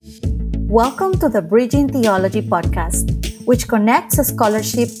Welcome to the Bridging Theology podcast, which connects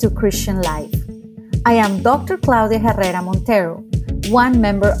scholarship to Christian life. I am Dr. Claudia Herrera-Montero, one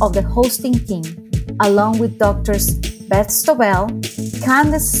member of the hosting team, along with Drs. Beth Stovell,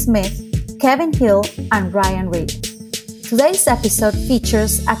 Candace Smith, Kevin Hill, and Ryan Reed. Today's episode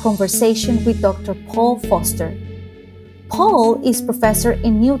features a conversation with Dr. Paul Foster. Paul is professor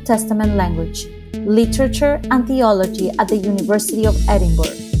in New Testament language, literature, and theology at the University of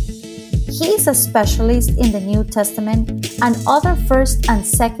Edinburgh. He is a specialist in the New Testament and other 1st and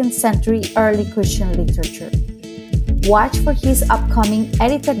 2nd century early Christian literature. Watch for his upcoming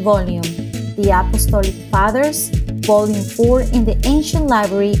edited volume, The Apostolic Fathers, Volume 4 in the Ancient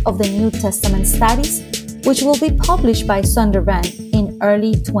Library of the New Testament Studies, which will be published by Sunderland in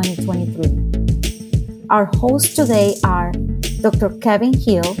early 2023. Our hosts today are Dr. Kevin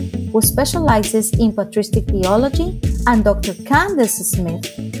Hill, who specializes in patristic theology, and Dr. Candace Smith,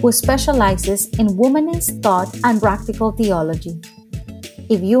 who specializes in womanist thought and practical theology.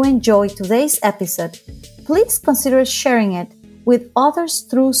 If you enjoyed today's episode, please consider sharing it with others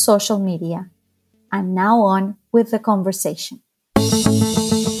through social media. And now on with the conversation.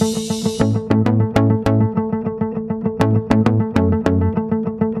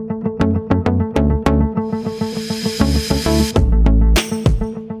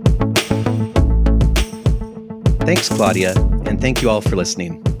 Thanks, Claudia, and thank you all for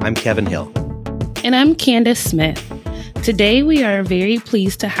listening. I'm Kevin Hill. And I'm Candace Smith. Today we are very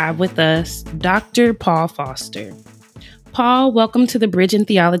pleased to have with us Dr. Paul Foster. Paul, welcome to the Bridging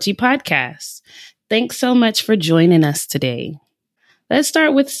Theology podcast. Thanks so much for joining us today. Let's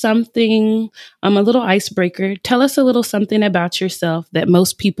start with something, a little icebreaker. Tell us a little something about yourself that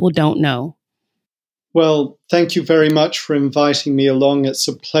most people don't know. Well, thank you very much for inviting me along. It's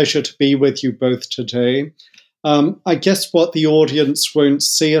a pleasure to be with you both today. I guess what the audience won't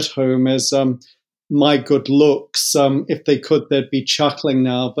see at home is my good looks. If they could, they'd be chuckling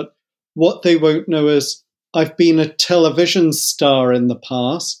now. But what they won't know is I've been a television star in the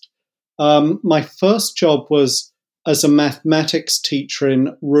past. My first job was as a mathematics teacher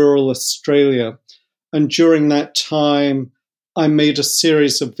in rural Australia. And during that time, I made a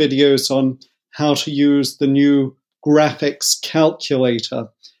series of videos on how to use the new graphics calculator.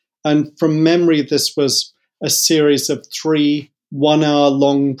 And from memory, this was a series of 3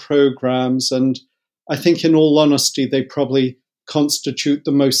 one-hour-long programs, and I think in all honesty, they probably constitute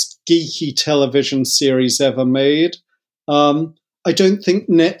the most geeky television series ever made. I don't think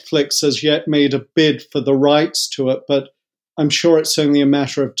Netflix has yet made a bid for the rights to it, but I'm sure it's only a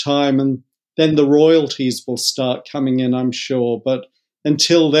matter of time, and then the royalties will start coming in, I'm sure. But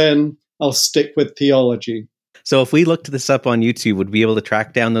until then, I'll stick with theology. So if we looked this up on YouTube, would we be able to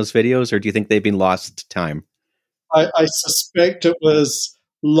track down those videos, or do you think they've been lost to time? I suspect it was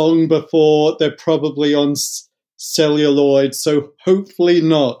long before. They're probably on celluloid, so hopefully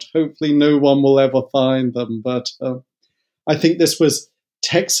not. Hopefully no one will ever find them. But I think this was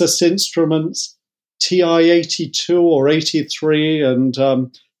Texas Instruments TI-82 or 83, and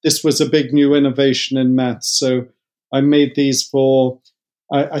this was a big new innovation in maths. So I made these for,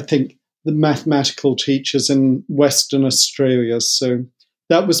 I think, the mathematical teachers in Western Australia. So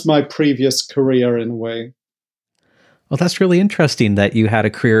that was my previous career in a way. Well, that's really interesting that you had a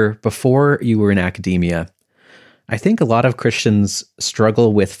career before you were in academia. I think a lot of Christians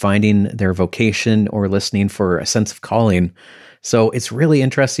struggle with finding their vocation or listening for a sense of calling. So it's really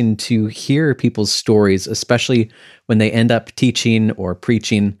interesting to hear people's stories, especially when they end up teaching or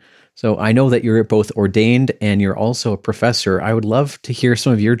preaching. So I know that you're both ordained and you're also a professor. I would love to hear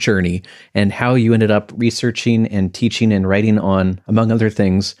some of your journey and how you ended up researching and teaching and writing on, among other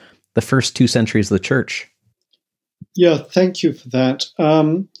things, the first 2 centuries of the church. Yeah, thank you for that.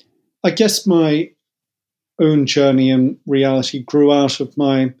 I guess my own journey in reality grew out of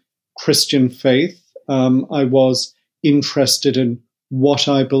my Christian faith. I was interested in what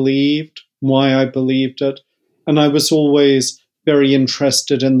I believed, why I believed it, and I was always very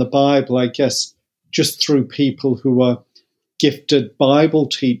interested in the Bible, I guess, just through people who were gifted Bible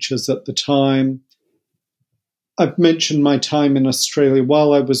teachers at the time. I've mentioned my time in Australia.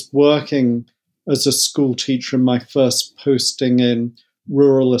 While I was working as a school teacher in my first posting in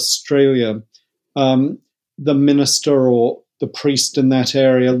rural Australia, the minister or the priest in that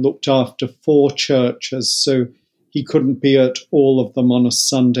area looked after 4 churches, so he couldn't be at all of them on a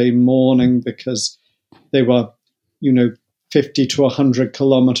Sunday morning because they were, 50 to 100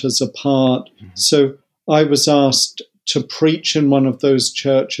 kilometers apart. So I was asked to preach in one of those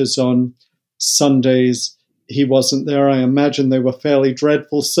churches on Sundays. He wasn't there. I imagine they were fairly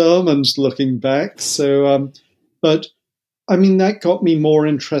dreadful sermons looking back. So, but that got me more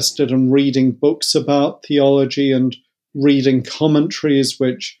interested in reading books about theology and reading commentaries,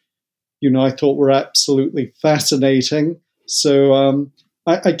 which, I thought were absolutely fascinating. So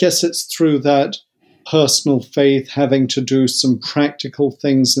I guess it's through that personal faith, having to do some practical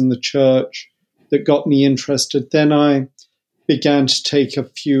things in the church, that got me interested. Then I began to take a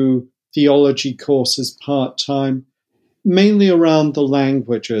few theology courses part-time, mainly around the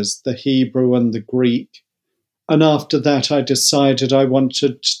languages, the Hebrew and the Greek. And after that, I decided I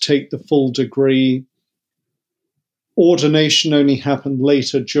wanted to take the full degree. Ordination only happened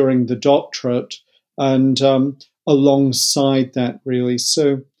later during the doctorate and alongside that, really.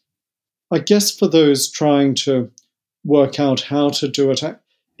 So I guess for those trying to work out how to do it,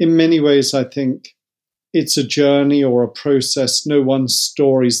 in many ways, I think it's a journey or a process. No one's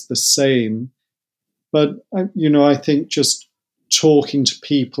story's the same. But, I think just talking to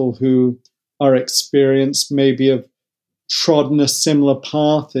people who are experienced, maybe have trodden a similar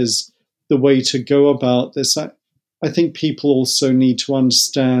path, is the way to go about this. I think people also need to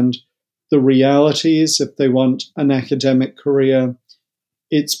understand the realities if they want an academic career.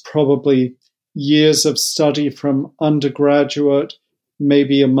 It's probably years of study from undergraduate,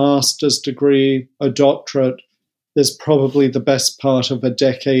 maybe a master's degree, a doctorate. There's probably the best part of a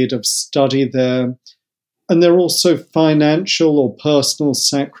decade of study there. And there are also financial or personal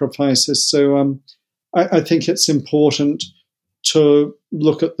sacrifices. So I think it's important to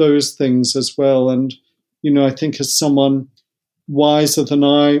look at those things as well. And, I think as someone wiser than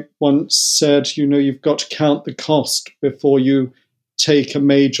I once said, you've got to count the cost before you take a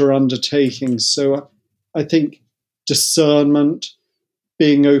major undertaking. So I think discernment,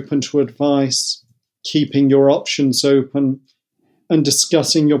 being open to advice, keeping your options open, and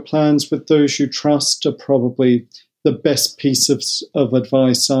discussing your plans with those you trust are probably the best pieces of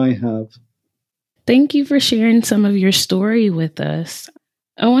advice I have. Thank you for sharing some of your story with us.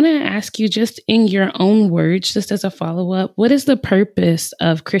 I want to ask you, just in your own words, just as a follow-up, what is the purpose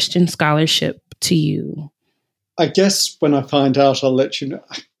of Christian scholarship to you? I guess when I find out, I'll let you know.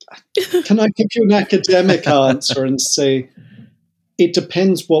 Can I give you an academic answer and say it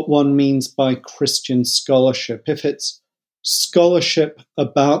depends what one means by Christian scholarship. If it's scholarship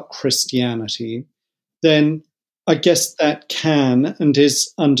about Christianity, then I guess that can and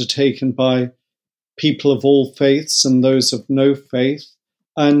is undertaken by people of all faiths and those of no faith.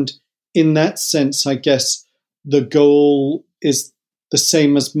 And in that sense, I guess the goal is the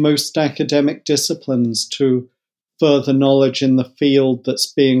same as most academic disciplines, to further knowledge in the field that's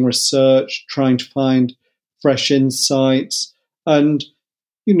being researched, trying to find fresh insights, and,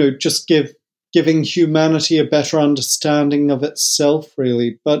 just giving humanity a better understanding of itself,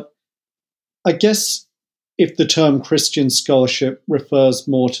 really. But I guess if the term Christian scholarship refers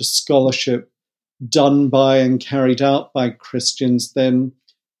more to scholarship done by and carried out by Christians, then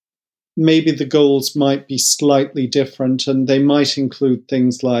maybe the goals might be slightly different, and they might include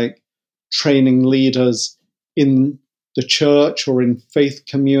things like training leaders in the church or in faith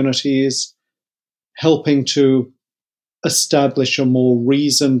communities, helping to establish a more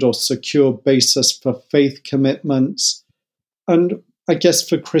reasoned or secure basis for faith commitments. And I guess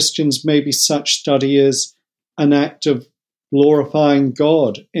for Christians, maybe such study is an act of glorifying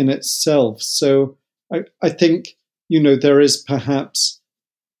God in itself. So I think, there is perhaps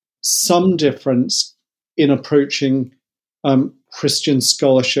some difference in approaching Christian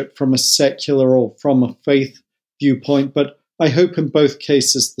scholarship from a secular or from a faith viewpoint, but I hope in both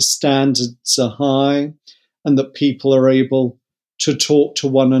cases the standards are high and that people are able to talk to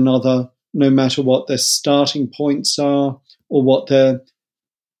one another no matter what their starting points are or what their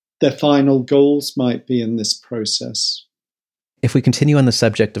final goals might be in this process. If we continue on the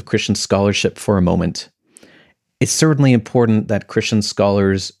subject of Christian scholarship for a moment, it's certainly important that Christian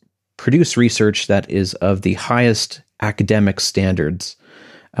scholars produce research that is of the highest academic standards.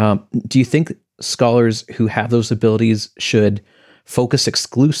 Do you think scholars who have those abilities should focus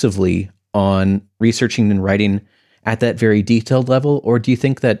exclusively on researching and writing at that very detailed level, or do you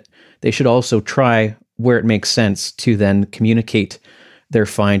think that they should also try, where it makes sense, to then communicate their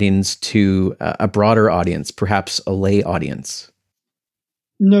findings to a broader audience, perhaps a lay audience?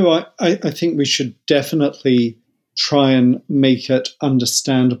 No, I think we should definitely try and make it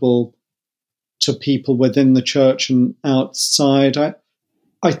understandable to people within the church and outside.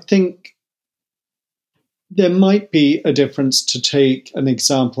 I think there might be a difference. To take an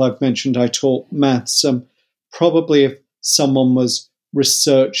example, I've mentioned I taught maths. Probably if someone was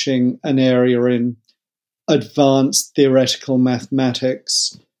researching an area in advanced theoretical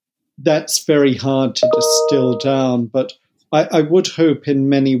mathematics, that's very hard to distill down. But I would hope in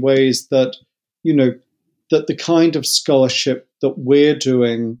many ways that, that the kind of scholarship that we're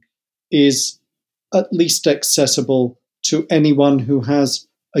doing is at least accessible to anyone who has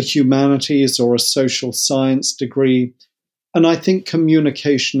a humanities or a social science degree. And I think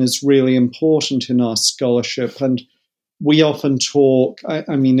communication is really important in our scholarship. And we often talk,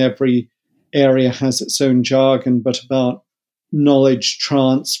 I mean, every area has its own jargon, but about knowledge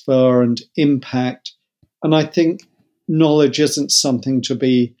transfer and impact. And I think knowledge isn't something to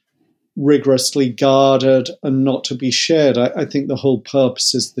be rigorously guarded and not to be shared. I think the whole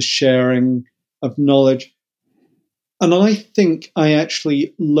purpose is the sharing of knowledge. And I think I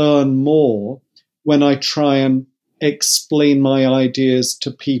actually learn more when I try and explain my ideas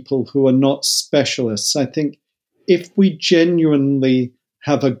to people who are not specialists. I think if we genuinely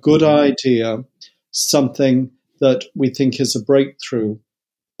have a good idea, something that we think is a breakthrough,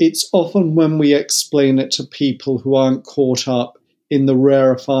 it's often when we explain it to people who aren't caught up in the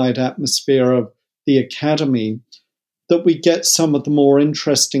rarefied atmosphere of the academy that we get some of the more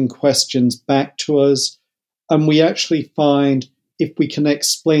interesting questions back to us. And we actually find if we can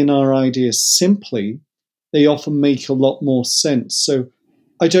explain our ideas simply, they often make a lot more sense. So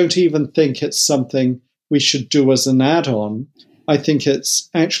I don't even think it's something we should do as an add-on. I think it's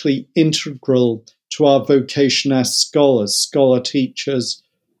actually integral to our vocation as scholars, scholar teachers.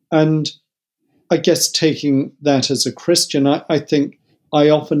 And I guess taking that as a Christian, I think I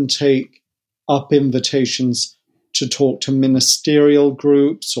often take up invitations to talk to ministerial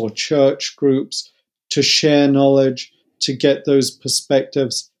groups or church groups, to share knowledge, to get those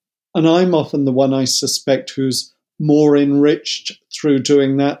perspectives. And I'm often the one, I suspect, who's more enriched through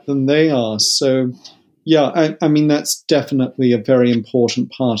doing that than they are. So, yeah, I mean, that's definitely a very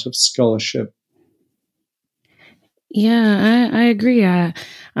important part of scholarship. Yeah, I agree. I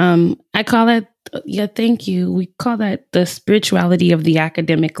call that, thank you. We call that the spirituality of the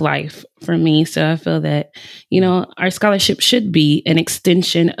academic life for me. So I feel that, our scholarship should be an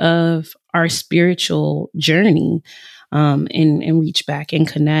extension of our spiritual journey, and reach back and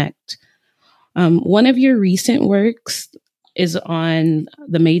connect. One of your recent works is on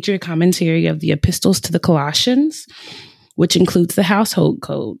the major commentary of the epistles to the Colossians, which includes the household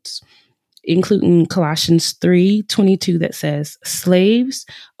codes, including Colossians 3:22 that says, "Slaves,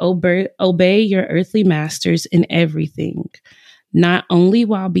 obey your earthly masters in everything, not only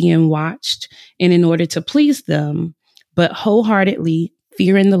while being watched and in order to please them, but wholeheartedly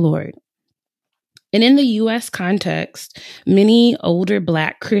fearing the Lord." And in the U.S. context, many older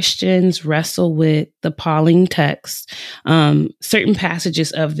Black Christians wrestle with the Pauline text, certain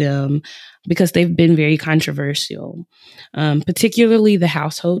passages of them, because they've been very controversial, particularly the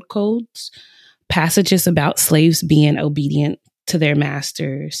household codes, passages about slaves being obedient to their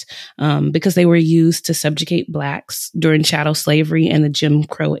masters, because they were used to subjugate Blacks during chattel slavery and the Jim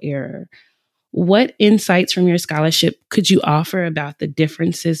Crow era. What insights from your scholarship could you offer about the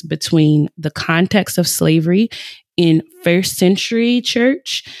differences between the context of slavery in first century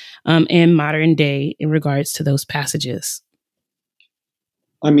church and modern day in regards to those passages?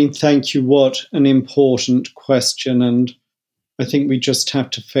 I mean, thank you. What an important question. And I think we just have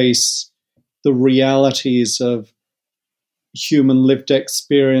to face the realities of human lived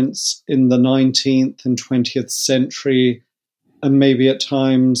experience in the 19th and 20th century, and maybe at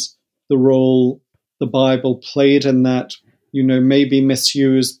times the role the Bible played in that, may be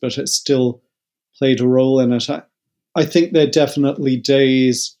misused, but it still played a role in it. I think there are definitely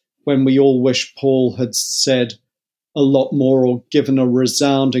days when we all wish Paul had said a lot more or given a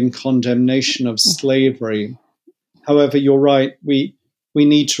resounding condemnation of slavery. However, you're right, we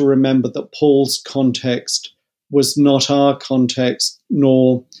need to remember that Paul's context was not our context,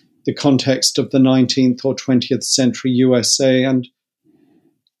 nor the context of the 19th or 20th century USA. And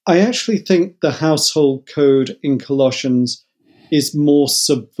I actually think the household code in Colossians is more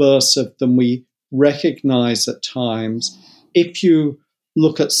subversive than we recognize at times. If you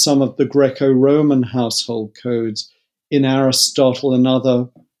look at some of the Greco-Roman household codes in Aristotle and other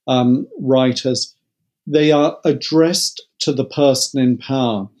writers, they are addressed to the person in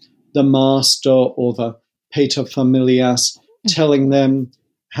power, the master or the paterfamilias, telling them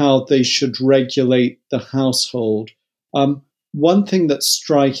how they should regulate the household. One thing that's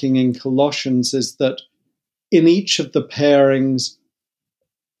striking in Colossians is that in each of the pairings,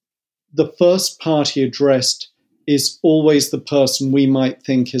 the first party addressed is always the person we might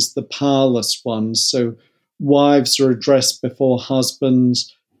think is the powerless one. So wives are addressed before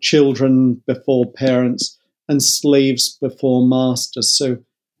husbands, children before parents, and slaves before masters. So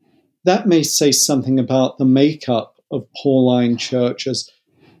that may say something about the makeup of Pauline churches,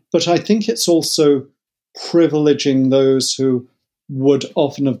 but I think it's also privileging those who would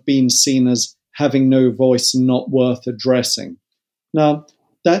often have been seen as having no voice and not worth addressing. Now,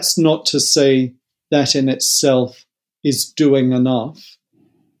 that's not to say that in itself is doing enough.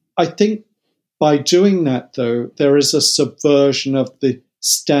 I think by doing that, though, there is a subversion of the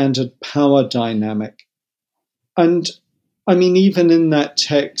standard power dynamic. And I mean, even in that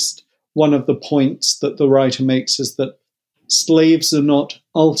text, one of the points that the writer makes is that slaves are not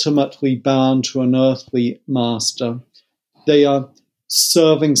ultimately bound to an earthly master. They are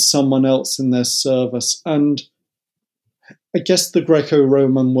serving someone else in their service. And I guess the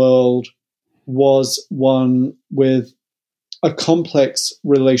Greco-Roman world was one with a complex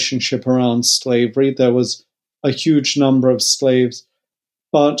relationship around slavery. There was a huge number of slaves,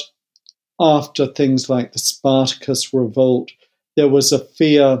 but after things like the Spartacus revolt, there was a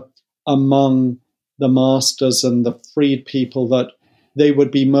fear among the masters and the freed people that they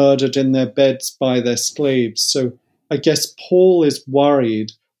would be murdered in their beds by their slaves. So I guess Paul is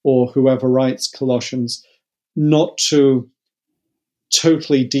worried, or whoever writes Colossians, not to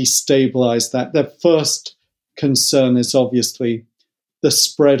totally destabilize that. Their first concern is obviously the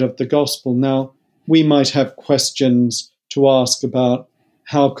spread of the gospel. Now, we might have questions to ask about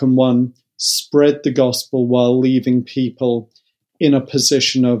how can one spread the gospel while leaving people in a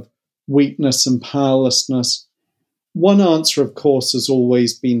position of weakness and powerlessness. One answer, of course, has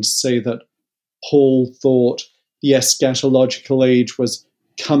always been to say that Paul thought the eschatological age was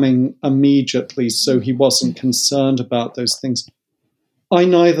coming immediately, so he wasn't concerned about those things. I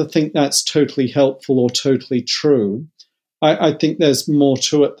neither think that's totally helpful or totally true. I think there's more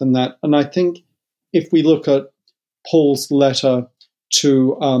to it than that. And I think if we look at Paul's letter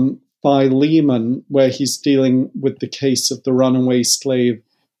to Philemon, where he's dealing with the case of the runaway slave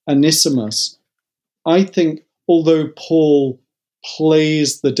Onesimus, I think although Paul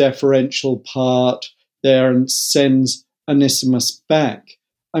plays the deferential part there and sends Onesimus back,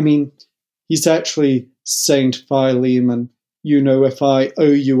 I mean, he's actually saying to Philemon, you know, if I owe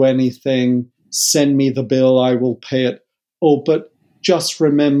you anything, send me the bill, I will pay it. Oh, but just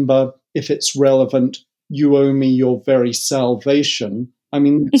remember, if it's relevant, you owe me your very salvation. I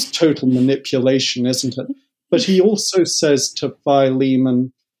mean, it's total manipulation, isn't it? But he also says to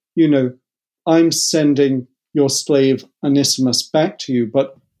Philemon, you know, I'm sending your slave Onesimus back to you,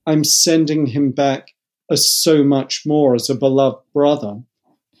 but I'm sending him back as so much more, as a beloved brother.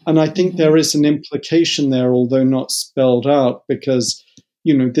 And I think there is an implication there, although not spelled out, because,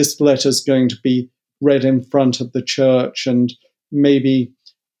 you know, this letter is going to be read in front of the church, and maybe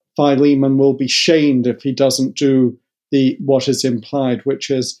Philemon will be shamed if he doesn't do what is implied,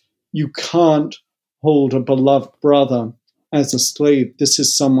 which is you can't hold a beloved brother as a slave. This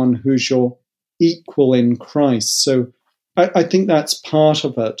is someone who's your equal in Christ. So I think that's part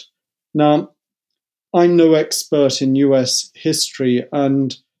of it. Now, I'm no expert in US history,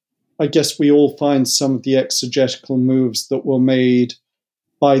 and I guess we all find some of the exegetical moves that were made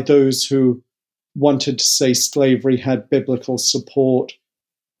by those who wanted to say slavery had biblical support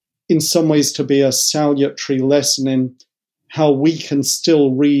in some ways to be a salutary lesson in how we can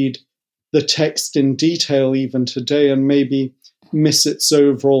still read the text in detail even today and maybe miss its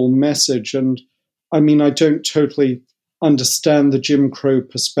overall message. And I mean, I don't totally understand the Jim Crow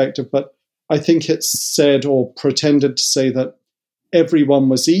perspective, but I think it's said or pretended to say that everyone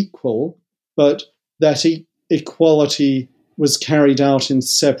was equal, but that equality was carried out in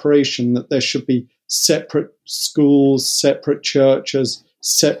separation, that there should be separate schools, separate churches,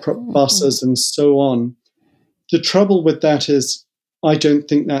 separate buses, and so on. The trouble with that is I don't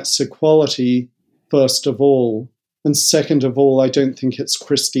think that's equality, first of all. And second of all, I don't think it's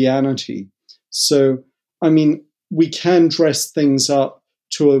Christianity. So, I mean, we can dress things up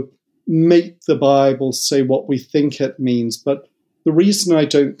to make the Bible say what we think it means. But the reason I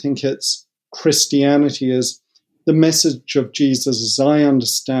don't think it's Christianity is the message of Jesus, as I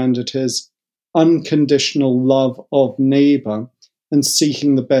understand it, is unconditional love of neighbor and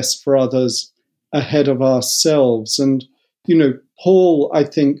seeking the best for others ahead of ourselves. And, you know, Paul, I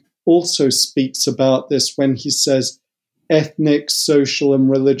think, also speaks about this when he says ethnic, social, and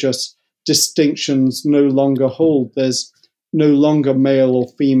religious distinctions no longer hold. There's no longer male or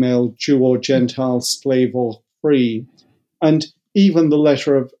female, Jew or Gentile, slave or free. And even the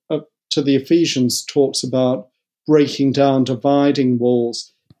letter to the Ephesians talks about breaking down dividing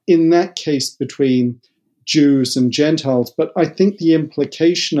walls, in that case between Jews and Gentiles. But I think the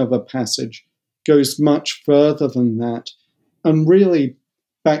implication of a passage goes much further than that. And really,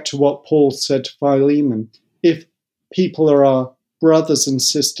 back to what Paul said to Philemon, if people are our brothers and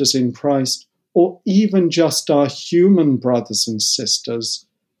sisters in Christ, or even just our human brothers and sisters,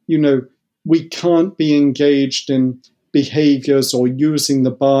 you know, we can't be engaged in behaviors or using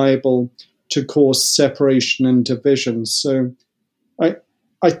the Bible to cause separation and division. So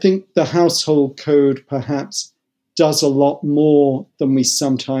I think the household code perhaps does a lot more than we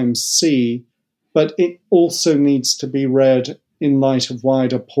sometimes see, but it also needs to be read in light of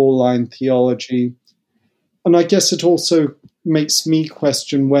wider Pauline theology. And I guess it also makes me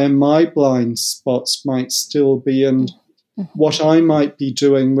question where my blind spots might still be and what I might be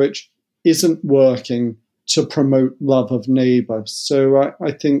doing which isn't working to promote love of neighbour. So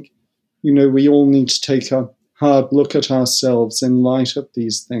I think, we all need to take a hard look at ourselves in light of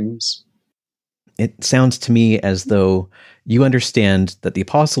these things. It sounds to me as though you understand that the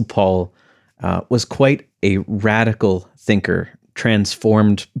Apostle Paul was quite a radical thinker,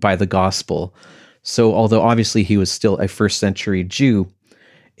 transformed by the gospel. So although obviously he was still a first century Jew,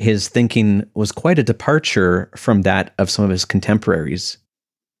 his thinking was quite a departure from that of some of his contemporaries.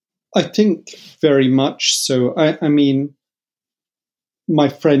 I think very much so. I mean, my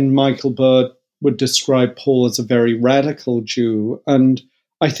friend Michael Bird would describe Paul as a very radical Jew, and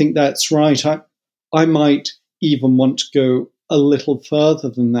I think that's right. I might even want to go a little further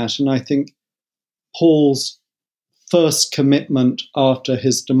than that, and I think Paul's first commitment after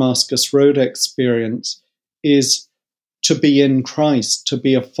his Damascus Road experience is to be in Christ, to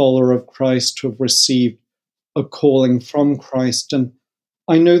be a follower of Christ, to have received a calling from Christ. And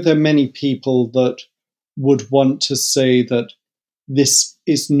I know there are many people that would want to say that this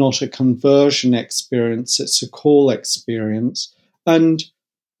is not a conversion experience, it's a call experience. And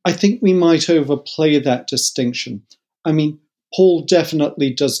I think we might overplay that distinction. I mean, Paul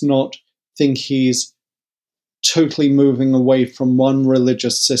definitely does not think he's totally moving away from one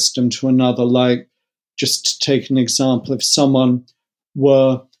religious system to another. Like, just to take an example, if someone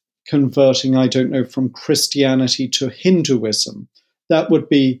were converting, I don't know, from Christianity to Hinduism, that would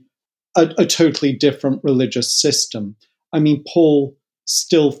be a totally different religious system. I mean, Paul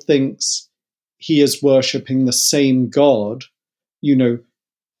still thinks he is worshipping the same God,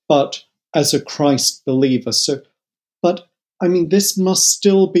 but as a Christ believer. But I mean, this must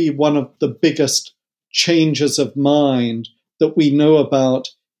still be one of the biggest changes of mind that we know about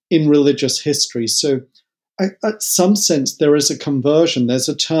in religious history. So at some sense, there is a conversion, there's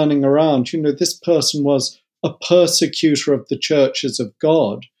a turning around. This person was a persecutor of the churches of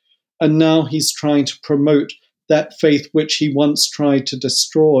God, and now he's trying to promote that faith which he once tried to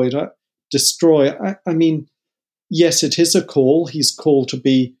destroy. I mean, yes, it is a call. He's called to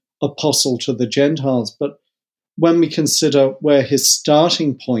be apostle to the Gentiles, but when we consider where his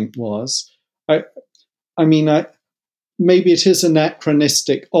starting point was, maybe it is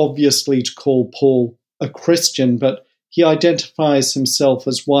anachronistic, obviously, to call Paul a Christian, but he identifies himself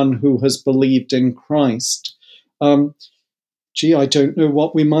as one who has believed in Christ. I don't know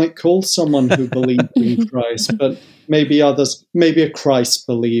what we might call someone who believed in Christ, but maybe a Christ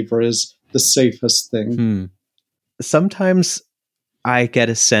believer is the safest thing. Sometimes I get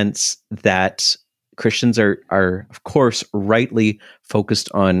a sense that Christians are, of course, rightly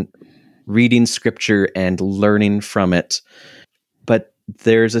focused on reading scripture and learning from it. But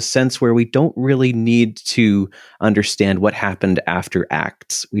there's a sense where we don't really need to understand what happened after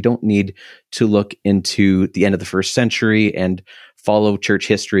Acts. We don't need to look into the end of the first century and follow church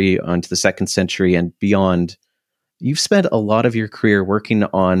history onto the second century and beyond. You've spent a lot of your career working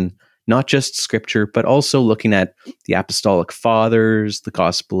on not just scripture, but also looking at the apostolic fathers, the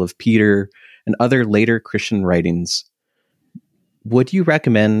Gospel of Peter, and other later Christian writings. Would you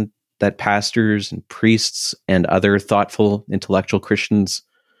recommend that pastors and priests and other thoughtful intellectual Christians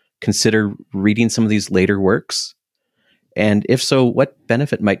consider reading some of these later works? And if so, what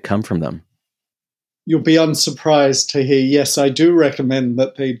benefit might come from them? You'll be unsurprised to hear, yes, I do recommend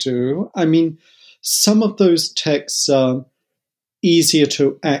that they do. I mean, some of those texts are easier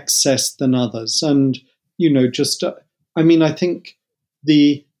to access than others. And, I think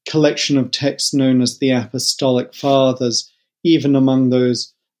the collection of texts known as the Apostolic Fathers, even among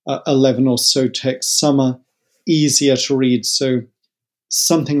those 11 or so texts, some are easier to read. So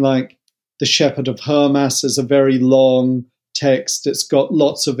something like The Shepherd of Hermas is a very long text. It's got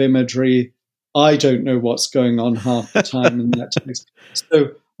lots of imagery. I don't know what's going on half the time in that text.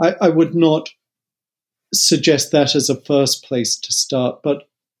 So I would not suggest that as a first place to start. But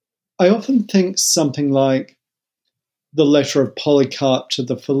I often think something like the letter of Polycarp to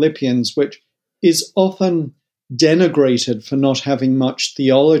the Philippians, which is often denigrated for not having much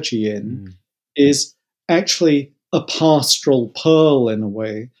theology in, is actually a pastoral pearl in a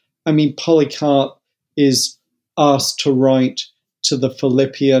way. I mean, Polycarp is asked to write to the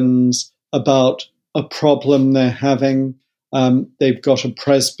Philippians about a problem they're having. They've got a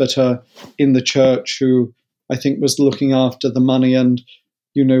presbyter in the church who I think was looking after the money, and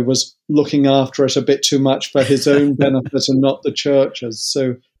was looking after it a bit too much for his own benefit and not the church's.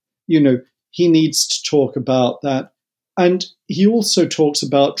 So, he needs to talk about that. And he also talks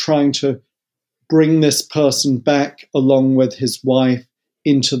about trying to bring this person back along with his wife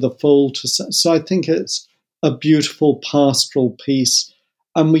into the fold. So I think it's a beautiful pastoral piece.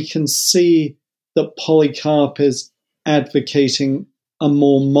 And we can see that Polycarp is advocating a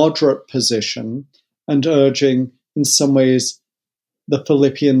more moderate position and urging, in some ways, the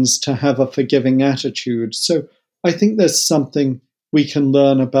Philippians to have a forgiving attitude. So I think there's something we can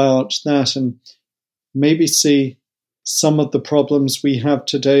learn about that, and maybe see some of the problems we have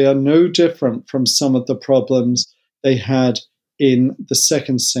today are no different from some of the problems they had in the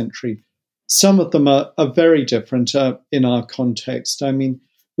 2nd century. Some of them are very different in our context. I mean,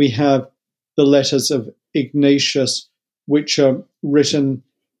 we have the letters of Ignatius, which are written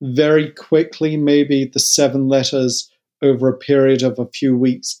very quickly, maybe the 7 letters over a period of a few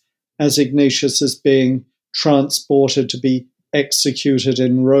weeks, as Ignatius is being transported to be executed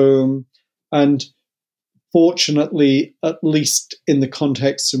in Rome. And fortunately, at least in the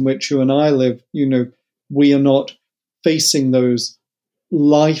context in which you and I live, we are not facing those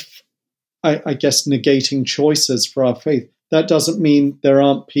life, I guess, negating choices for our faith. That doesn't mean there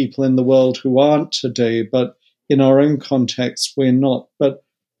aren't people in the world who aren't today, but in our own context, we're not. But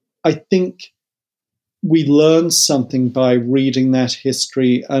I think we learn something by reading that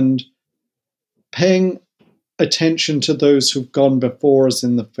history and paying attention to those who've gone before us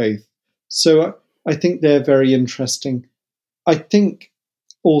in the faith. So I think they're very interesting. I think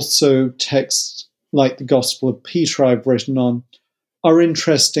also texts like the Gospel of Peter I've written on are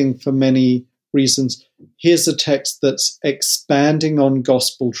interesting for many reasons. Here's a text that's expanding on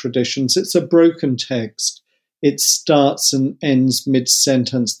gospel traditions. It's a broken text. It starts and ends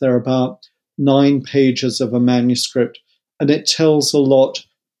mid-sentence. There are about 9 pages of a manuscript, and it tells a lot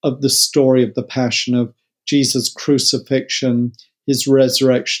of the story of the Passion, of Jesus' crucifixion, his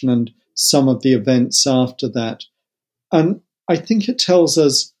resurrection, and some of the events after that. And I think it tells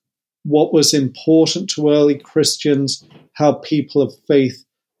us what was important to early Christians, how people of faith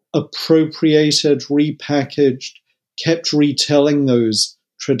appropriated, repackaged, kept retelling those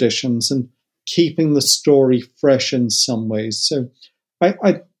traditions and keeping the story fresh in some ways. So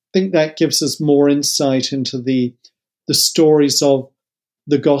I think that gives us more insight into the stories of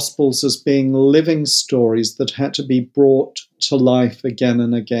the Gospels as being living stories that had to be brought to life again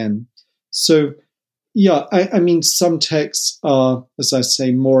and again. So, yeah, I mean, some texts are, as I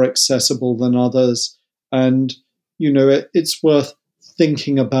say, more accessible than others. And, it's worth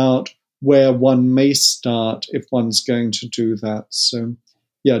thinking about where one may start if one's going to do that. So,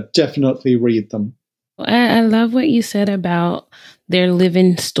 yeah, definitely read them. I love what you said about their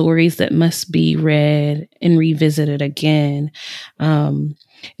living stories that must be read and revisited again. And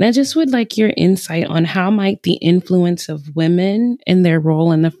I just would like your insight on how might the influence of women and their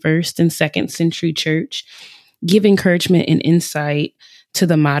role in the 1st and 2nd century church give encouragement and insight to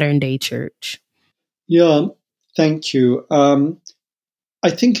the modern day church. Yeah, thank you. I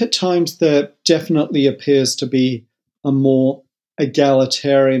think at times there definitely appears to be a more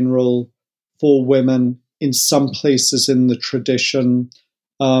egalitarian role for women in some places in the tradition.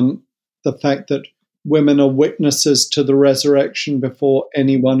 The fact that women are witnesses to the resurrection before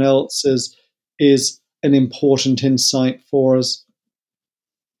anyone else is an important insight for us.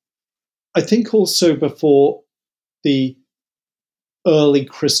 I think also before the early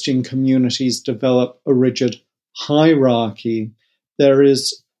Christian communities develop a rigid hierarchy, there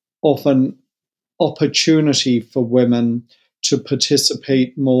is often opportunity for women to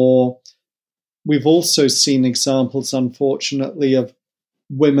participate more. We've also seen examples, unfortunately, of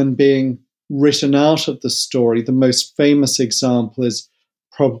women being written out of the story. The most famous example is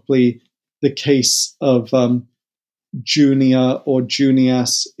probably the case of Junia or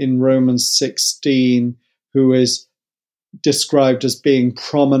Junias in Romans 16, who is described as being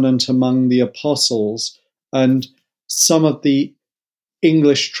prominent among the apostles. And some of the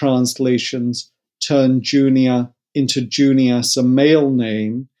English translations turn Junia into Junias, a male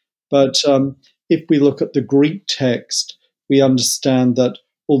name. But if we look at the Greek text, we understand that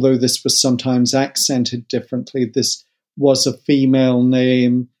although this was sometimes accented differently, this was a female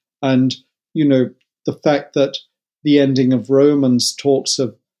name. And, the fact that the ending of Romans talks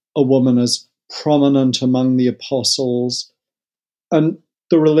of a woman as prominent among the apostles, and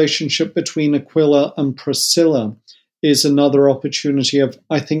the relationship between Aquila and Priscilla is another opportunity of,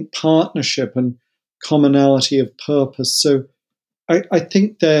 I think, partnership and commonality of purpose. So I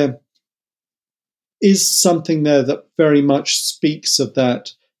think there is something there that very much speaks of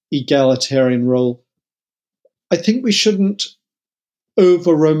that egalitarian role. I think we shouldn't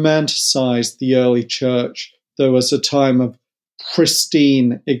over-romanticized the early church. There was a time of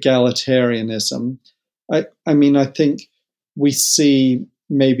pristine egalitarianism. I mean, I think we see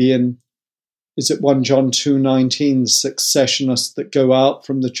maybe in, is it 1 John 2:19, the successionists that go out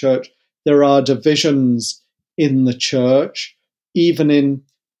from the church. There are divisions in the church, even in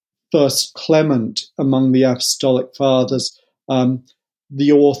First Clement among the Apostolic Fathers.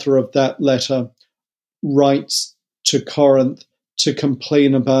 The author of that letter writes to Corinth to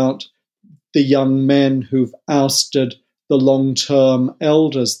complain about the young men who've ousted the long-term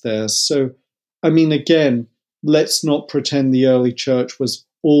elders there. So, I mean, again, let's not pretend the early church was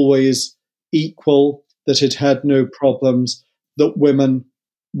always equal, that it had no problems, that women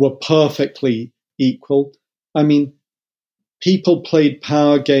were perfectly equal. I mean, people played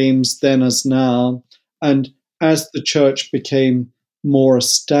power games then as now, and as the church became more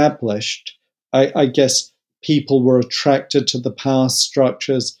established, I guess people were attracted to the power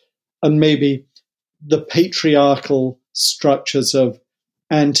structures and maybe the patriarchal structures of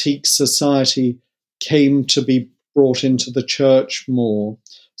antique society came to be brought into the church more.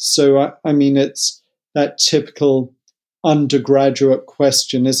 So, I mean, it's that typical undergraduate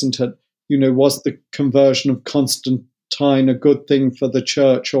question, isn't it? You know, was the conversion of Constantine a good thing for the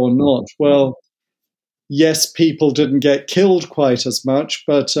church or not? Well, yes, people didn't get killed quite as much,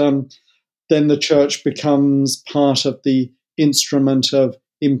 but then the church becomes part of the instrument of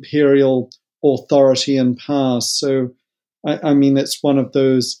imperial authority and power. So, I mean, it's one of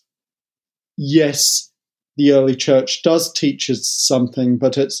those, yes, the early church does teach us something,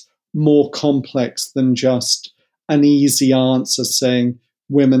 but it's more complex than just an easy answer saying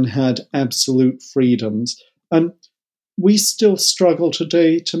women had absolute freedoms. And we still struggle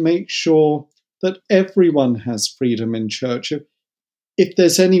today to make sure that everyone has freedom in church. If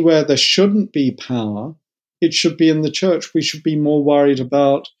there's anywhere there shouldn't be power, it should be in the church. We should be more worried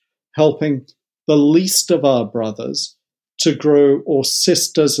about helping the least of our brothers to grow, or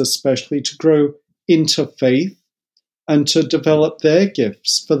sisters especially, to grow into faith and to develop their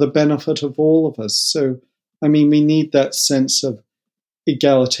gifts for the benefit of all of us. So, I mean, we need that sense of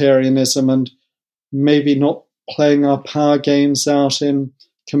egalitarianism and maybe not playing our power games out in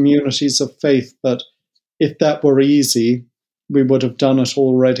communities of faith. But if that were easy, we would have done it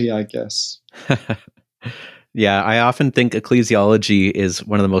already, I guess. Yeah, I often think ecclesiology is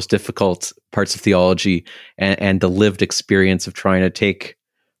one of the most difficult parts of theology, and the lived experience of trying to take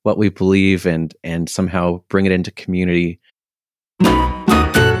what we believe and somehow bring it into community.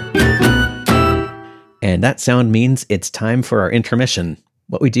 And that sound means it's time for our intermission.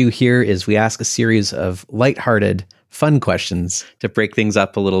 What we do here is we ask a series of lighthearted, fun questions to break things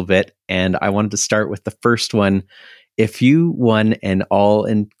up a little bit. And I wanted to start with the first one. If you won an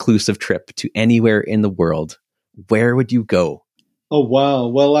all-inclusive trip to anywhere in the world, where would you go? Oh, wow.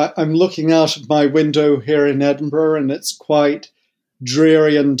 Well, I'm looking out of my window here in Edinburgh, and it's quite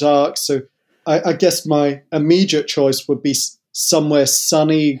dreary and dark. So I guess my immediate choice would be somewhere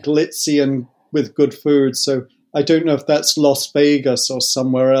sunny, glitzy, and with good food. So I don't know if that's Las Vegas or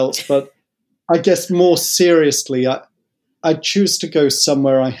somewhere else, but I guess more seriously, I'd choose to go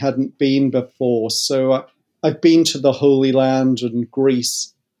somewhere I hadn't been before. So I've been to the Holy Land and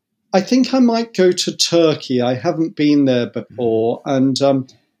Greece. I think I might go to Turkey. I haven't been there before, and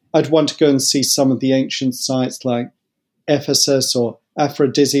I'd want to go and see some of the ancient sites like Ephesus or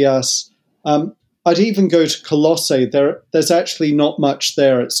Aphrodisias. I'd even go to Colossae. There's actually not much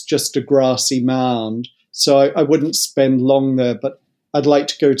there. It's just a grassy mound, so I wouldn't spend long there, but I'd like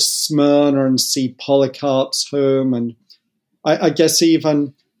to go to Smyrna and see Polycarp's home, and I guess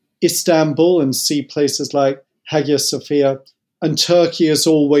even Istanbul and see places like Hagia Sophia. And Turkey is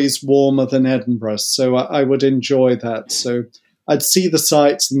always warmer than Edinburgh, so I would enjoy that. So I'd see the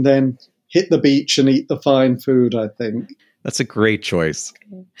sights and then hit the beach and eat the fine food, I think. That's a great choice.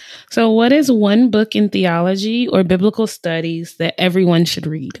 So what is one book in theology or biblical studies that everyone should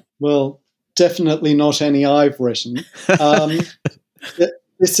read? Well, definitely not any I've written.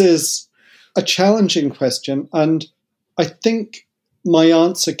 This is a challenging question, and I think my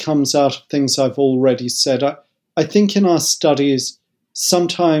answer comes out of things I've already said. I think in our studies,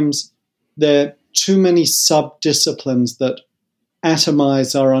 sometimes there are too many sub-disciplines that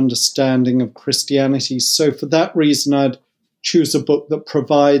atomize our understanding of Christianity. So for that reason, I'd choose a book that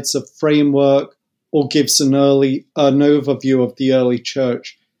provides a framework or gives an overview of the early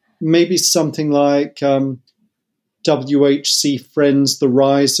church. Maybe something like W.H.C. Friend's The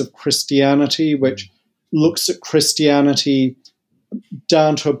Rise of Christianity, which looks at Christianity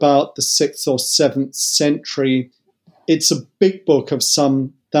down to about the 6th or 7th century. It's a big book of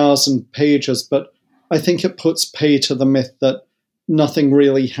some 1,000 pages, but I think it puts pay to the myth that nothing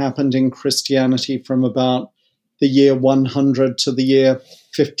really happened in Christianity from about the year 100 to the year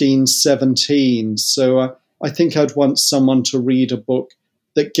 1517. So I think I'd want someone to read a book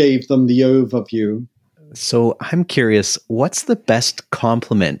that gave them the overview. So I'm curious, what's the best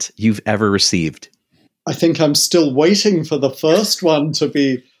compliment you've ever received? I think I'm still waiting for the first one, to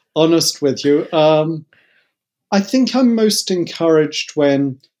be honest with you. I think I'm most encouraged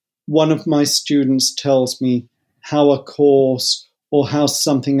when one of my students tells me how a course or how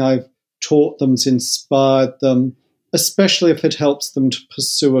something I've taught them's inspired them, especially if it helps them to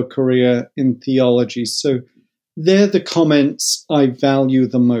pursue a career in theology. So they're the comments I value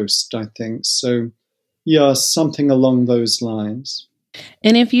the most, I think. So yeah, something along those lines.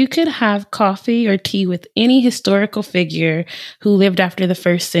 And if you could have coffee or tea with any historical figure who lived after the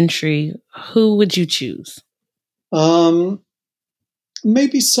 1st century, who would you choose?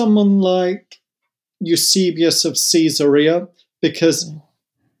 Maybe someone like Eusebius of Caesarea, because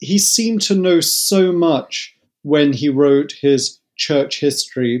he seemed to know so much when he wrote his church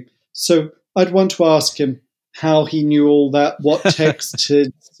history. So I'd want to ask him how he knew all that, what texts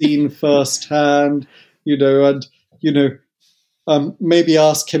he'd seen firsthand, maybe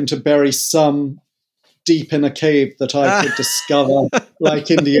ask him to bury some deep in a cave that I could discover, like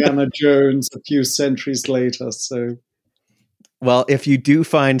Indiana Jones a few centuries later. So, well, if you do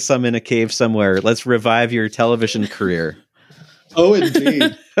find some in a cave somewhere, let's revive your television career. Oh,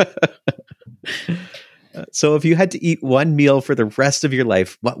 indeed. So if you had to eat one meal for the rest of your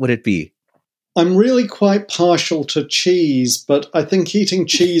life, what would it be? I'm really quite partial to cheese, but I think eating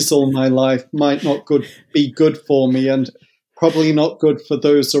cheese all my life might not be good for me, and probably not good for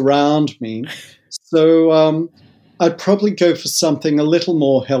those around me. So I'd probably go for something a little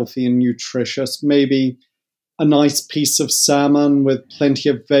more healthy and nutritious, maybe a nice piece of salmon with plenty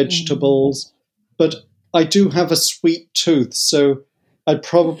of vegetables. But I do have a sweet tooth, so I'd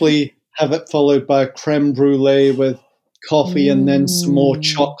probably have it followed by a creme brulee with coffee and then some more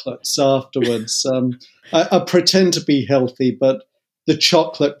chocolates afterwards. I pretend to be healthy, but the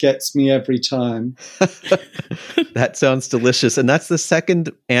chocolate gets me every time. That sounds delicious. And that's the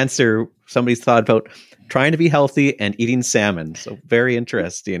second answer somebody's thought about, trying to be healthy and eating salmon. So very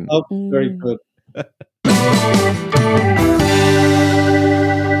interesting. Oh, very good.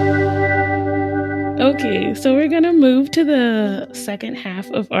 Okay, so we're going to move to the second half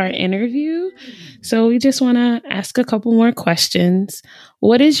of our interview. So we just want to ask a couple more questions.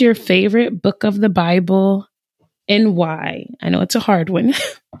 What is your favorite book of the Bible and why? I know it's a hard one.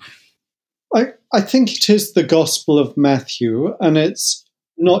 I think it is the Gospel of Matthew, and it's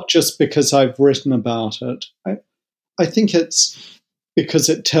not just because I've written about it. I think it's because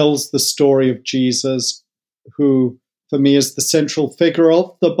it tells the story of Jesus, who for me is the central figure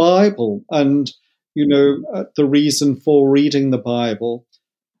of the Bible, and the reason for reading the Bible.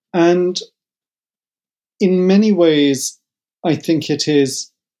 And in many ways, I think it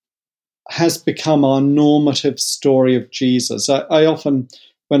has become our normative story of Jesus. I often,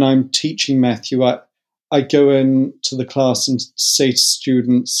 when I'm teaching Matthew, I go into the class and say to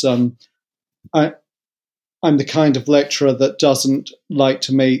students, I'm the kind of lecturer that doesn't like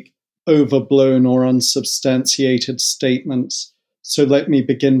to make overblown or unsubstantiated statements. So let me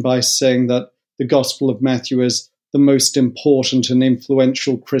begin by saying that the Gospel of Matthew is the most important and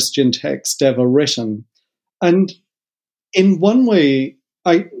influential Christian text ever written. And in one way,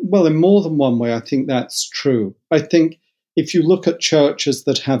 in more than one way, I think that's true. I think if you look at churches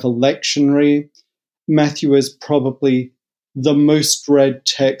that have a lectionary, Matthew is probably the most read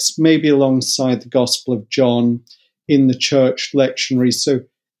text, maybe alongside the Gospel of John in the church lectionary. So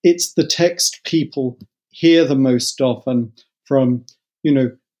it's the text people hear the most often from,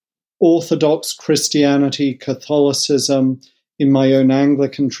 Orthodox Christianity, Catholicism, in my own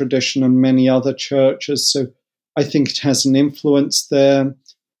Anglican tradition and many other churches. So I think it has an influence there.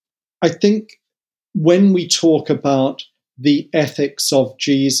 I think when we talk about the ethics of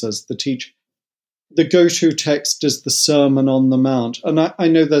Jesus, the teaching, the go-to text is the Sermon on the Mount. And I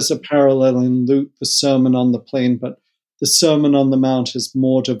know there's a parallel in Luke, the Sermon on the Plain, but the Sermon on the Mount is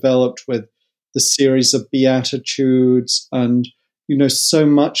more developed with the series of Beatitudes and, so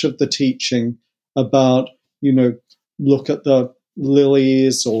much of the teaching about, look at the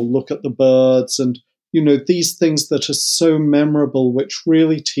lilies or look at the birds and, these things that are so memorable, which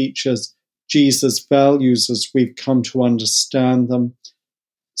really teaches Jesus' values as we've come to understand them.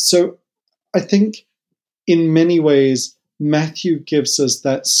 So I think in many ways, Matthew gives us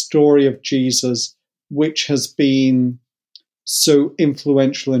that story of Jesus, which has been so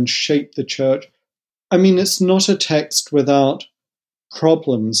influential and shaped the church. I mean, it's not a text without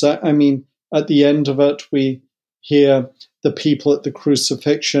problems. I mean, at the end of it, we hear the people at the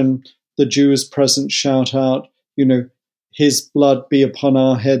crucifixion, the Jews present shout out, his blood be upon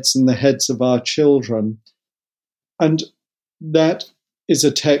our heads and the heads of our children. And that is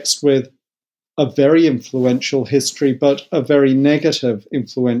a text with a very influential history, but a very negative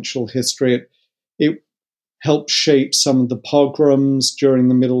influential history. It helped shape some of the pogroms during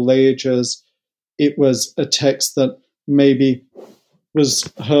the Middle Ages. It was a text that maybe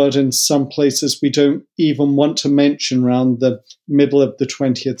was heard in some places we don't even want to mention around the middle of the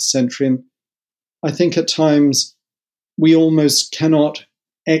 20th century. And I think at times we almost cannot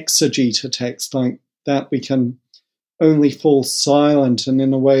exegete a text like that. We can only fall silent and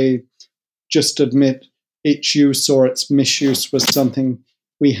in a way just admit its use or its misuse was something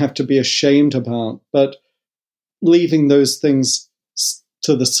we have to be ashamed about. But leaving those things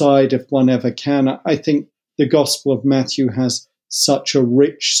to the side if one ever can, I think the Gospel of Matthew has such a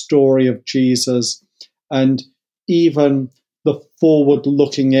rich story of Jesus, and even the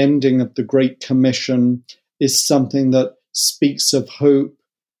forward-looking ending of the Great Commission is something that speaks of hope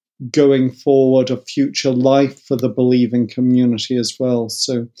going forward, a future life for the believing community as well.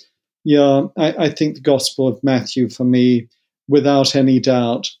 So, yeah, I think the Gospel of Matthew, for me, without any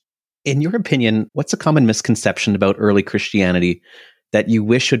doubt. In your opinion, what's a common misconception about early Christianity that you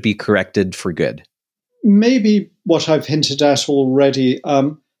wish would be corrected for good? Maybe what I've hinted at already.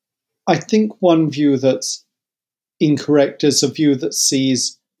 I think one view that's incorrect is a view that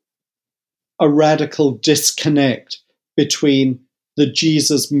sees a radical disconnect between the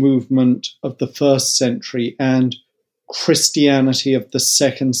Jesus movement of the first century and Christianity of the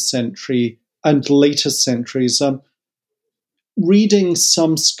second century and later centuries. Reading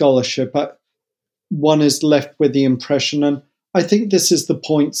some scholarship, one is left with the impression, and I think this is the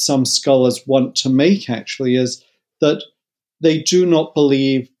point some scholars want to make actually, is that they do not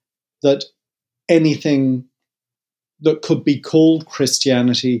believe that anything that could be called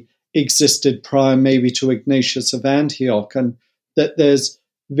Christianity existed prior maybe to Ignatius of Antioch, and that there's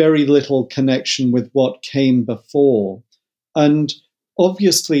very little connection with what came before. And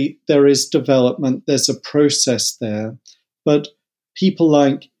obviously there is development, there's a process there, but people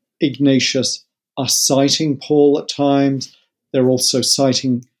like Ignatius are citing Paul at times. They're also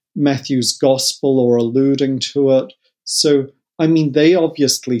citing Matthew's gospel or alluding to it. So, they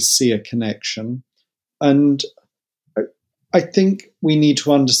obviously see a connection. And I think we need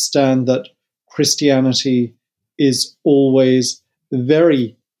to understand that Christianity is always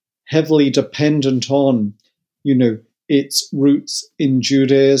very heavily dependent on, its roots in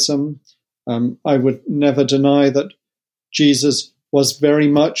Judaism. I would never deny that Jesus was very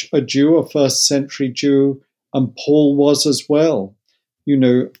much a Jew, a first century Jew, and Paul was as well,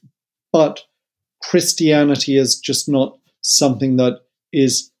 but Christianity is just not something that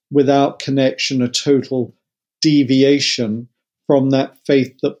is without connection, a total deviation from that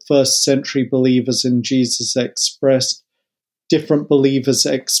faith that first century believers in Jesus expressed. Different believers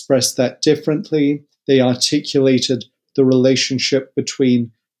expressed that differently. They articulated the relationship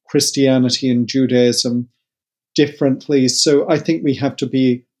between Christianity and Judaism differently. So I think we have to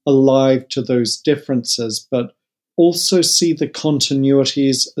be alive to those differences, but also see the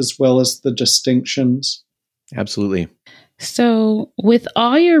continuities as well as the distinctions. Absolutely. So with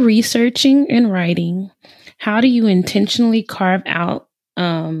all your researching and writing, how do you intentionally carve out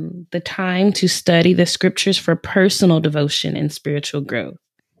the time to study the scriptures for personal devotion and spiritual growth?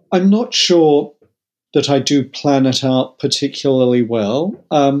 I'm not sure that I do plan it out particularly well.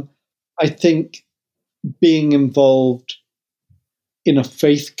 I think being involved in a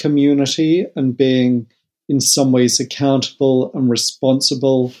faith community and being in some ways accountable and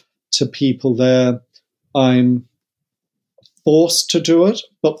responsible to people there, I'm forced to do it,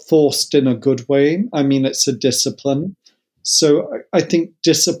 but forced in a good way. It's a discipline. So I think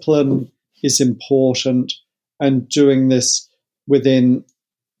discipline is important, and doing this within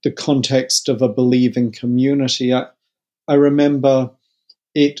the context of a believing community. I remember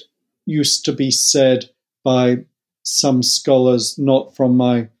it used to be said by some scholars, not from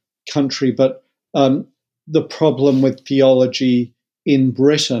my country, but the problem with theology in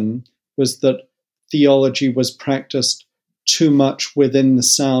Britain was that theology was practiced too much within the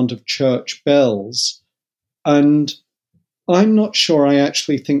sound of church bells. And I'm not sure I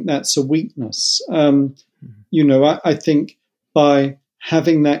actually think that's a weakness. I think by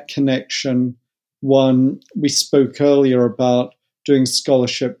having that connection, we spoke earlier about doing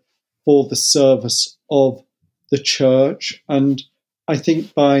scholarship for the service of the church. And I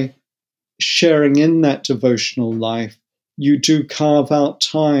think by sharing in that devotional life, you do carve out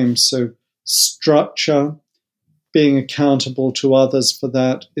time. So structure, being accountable to others for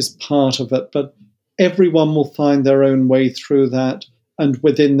that is part of it. But everyone will find their own way through that, and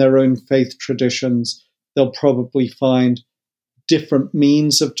within their own faith traditions, they'll probably find different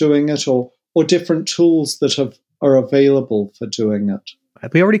means of doing it or different tools that are available for doing it.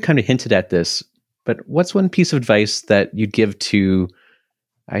 We already kind of hinted at this, but what's one piece of advice that you'd give to,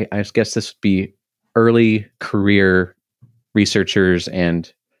 I guess this would be early career researchers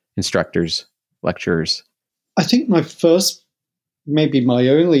and instructors, lecturers? I think my first, maybe my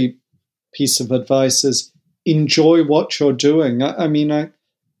only piece of advice is enjoy what you're doing.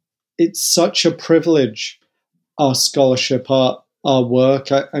 It's such a privilege, our scholarship, our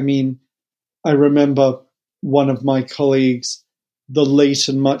work. I remember one of my colleagues, the late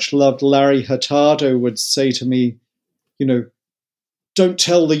and much loved Larry Hurtado, would say to me, don't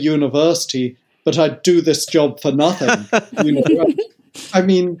tell the university, but I'd do this job for nothing.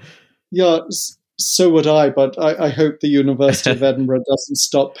 So would I, but I hope the University of Edinburgh doesn't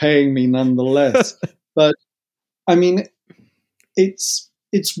stop paying me nonetheless. But it's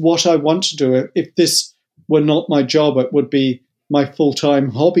what I want to do. If this were not my job, it would be my full-time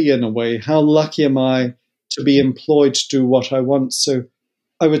hobby in a way. How lucky am I to be employed to do what I want? So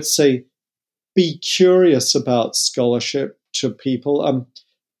I would say be curious about scholarship to people.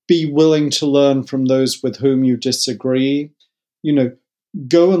 Be willing to learn from those with whom you disagree.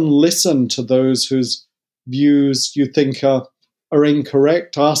 Go and listen to those whose views you think are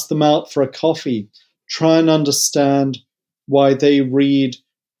incorrect. Ask them out for a coffee. Try and understand why they read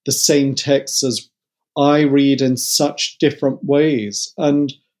the same texts as I read in such different ways.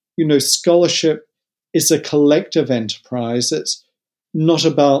 And, scholarship is a collective enterprise. It's not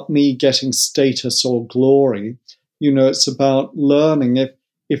about me getting status or glory. It's about learning.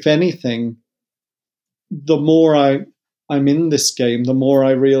 If anything, the more I'm in this game, the more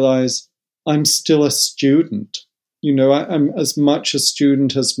I realize I'm still a student. I'm as much a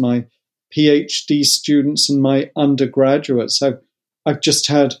student as my PhD students and my undergraduates. I've just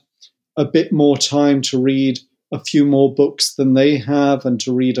had a bit more time to read a few more books than they have and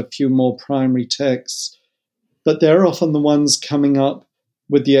to read a few more primary texts. But they're often the ones coming up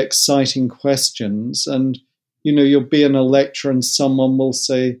with the exciting questions. And, you'll be in a lecture and someone will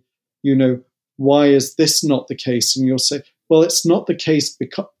say, why is this not the case? And you'll say, well, it's not the case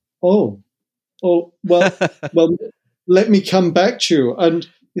because, well, let me come back to you. And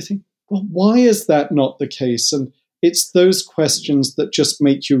you think, well, why is that not the case? And it's those questions that just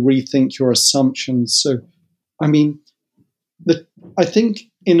make you rethink your assumptions. So, I think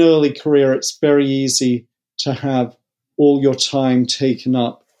in early career, it's very easy to have all your time taken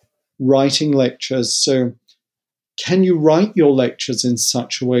up writing lectures. So can you write your lectures in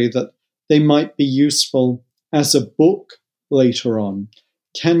such a way that they might be useful as a book later on?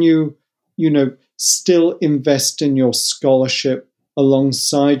 Can you, still invest in your scholarship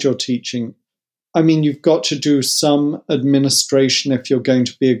alongside your teaching? You've got to do some administration if you're going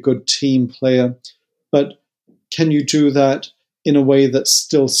to be a good team player, but can you do that in a way that's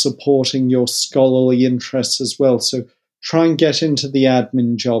still supporting your scholarly interests as well? So try and get into the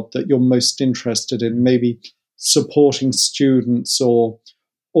admin job that you're most interested in, maybe supporting students or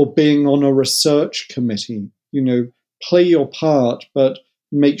being on a research committee. Play your part, but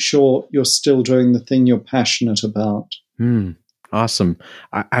make sure you're still doing the thing you're passionate about. Awesome.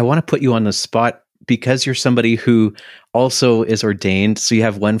 I want to put you on the spot because you're somebody who also is ordained. So you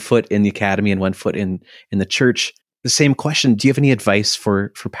have one foot in the academy and one foot in the church. The same question, do you have any advice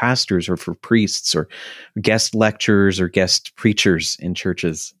for pastors or for priests or guest lecturers or guest preachers in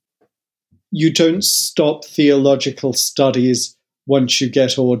churches? You don't stop theological studies once you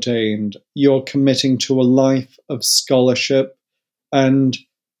get ordained. You're committing to a life of scholarship. And,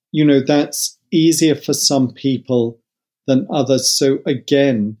 that's easier for some people than others. So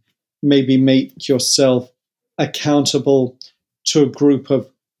again, maybe make yourself accountable to a group of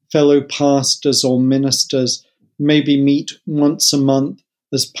fellow pastors or ministers. Maybe meet once a month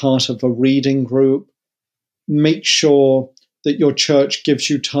as part of a reading group. Make sure that your church gives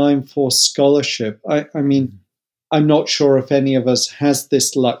you time for scholarship. I'm not sure if any of us has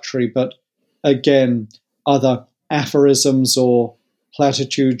this luxury, but again, other aphorisms or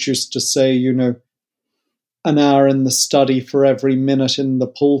platitudes used to say, an hour in the study for every minute in the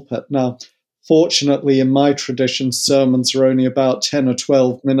pulpit. Now, fortunately, in my tradition, sermons are only about 10 or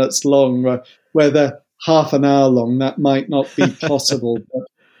 12 minutes long, where they're half an hour long. That might not be possible. But,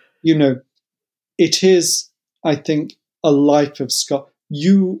 it is, I think, a life of scholarship.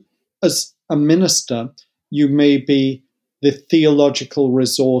 You, as a minister, you may be the theological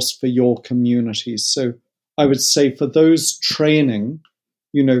resource for your communities. So I would say for those training,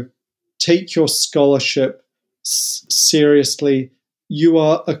 take your scholarship seriously. You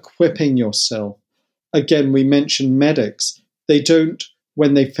are equipping yourself. again, we mentioned medics. They don't,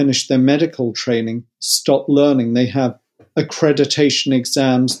 when they finish their medical training, stop learning. They have accreditation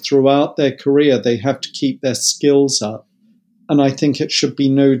exams throughout their career. They have to keep their skills up. And I think it should be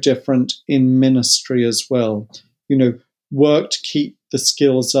no different in ministry as well. Work to keep the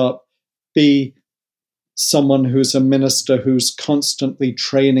skills up. Be someone who's a minister who's constantly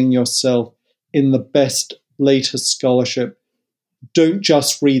training yourself in the best, latest scholarship. Don't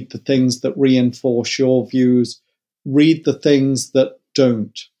just read the things that reinforce your views. Read the things that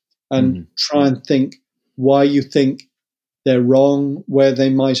don't. And try and think why you think they're wrong, where they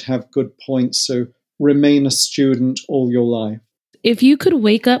might have good points. So remain a student all your life. If you could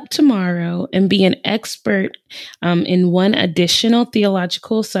wake up tomorrow and be an expert in one additional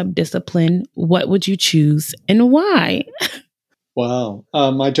theological subdiscipline, what would you choose and why? Wow.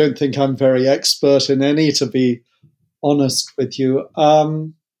 I don't think I'm very expert in any, to be honest with you. I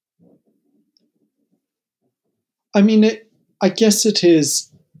guess it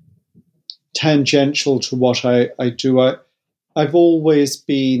is tangential to what I do. I've always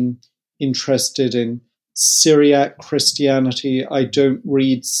been interested in Syriac Christianity. I don't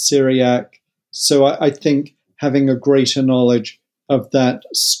read Syriac, so I think having a greater knowledge of that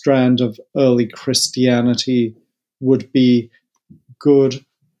strand of early Christianity would be good.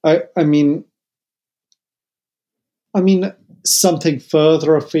 I mean, something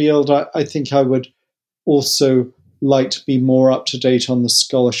further afield, I think I would also like to be more up to date on the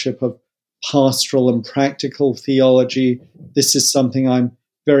scholarship of pastoral and practical theology. This is something I'm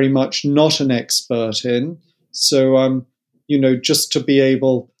very much not an expert in. So, just to be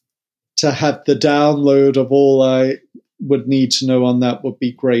able to have the download of all I would need to know on that would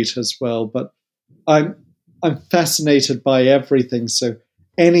be great as well. But I'm fascinated by everything. So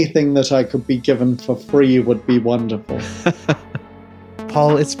anything that I could be given for free would be wonderful.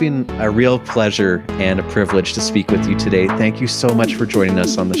 Paul, it's been a real pleasure and a privilege to speak with you today. Thank you so much for joining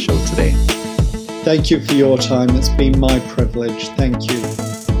us on the show today. Thank you for your time. It's been my privilege. Thank you.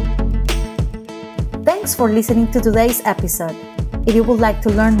 Thanks for listening to today's episode. If you would like to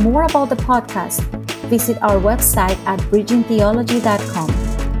learn more about the podcast, visit our website at bridgingtheology.com.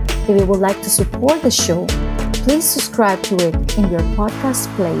 If you would like to support the show, please subscribe to it in your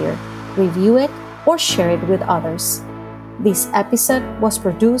podcast player, review it, or share it with others. This episode was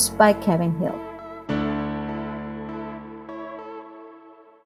produced by Kevin Hill.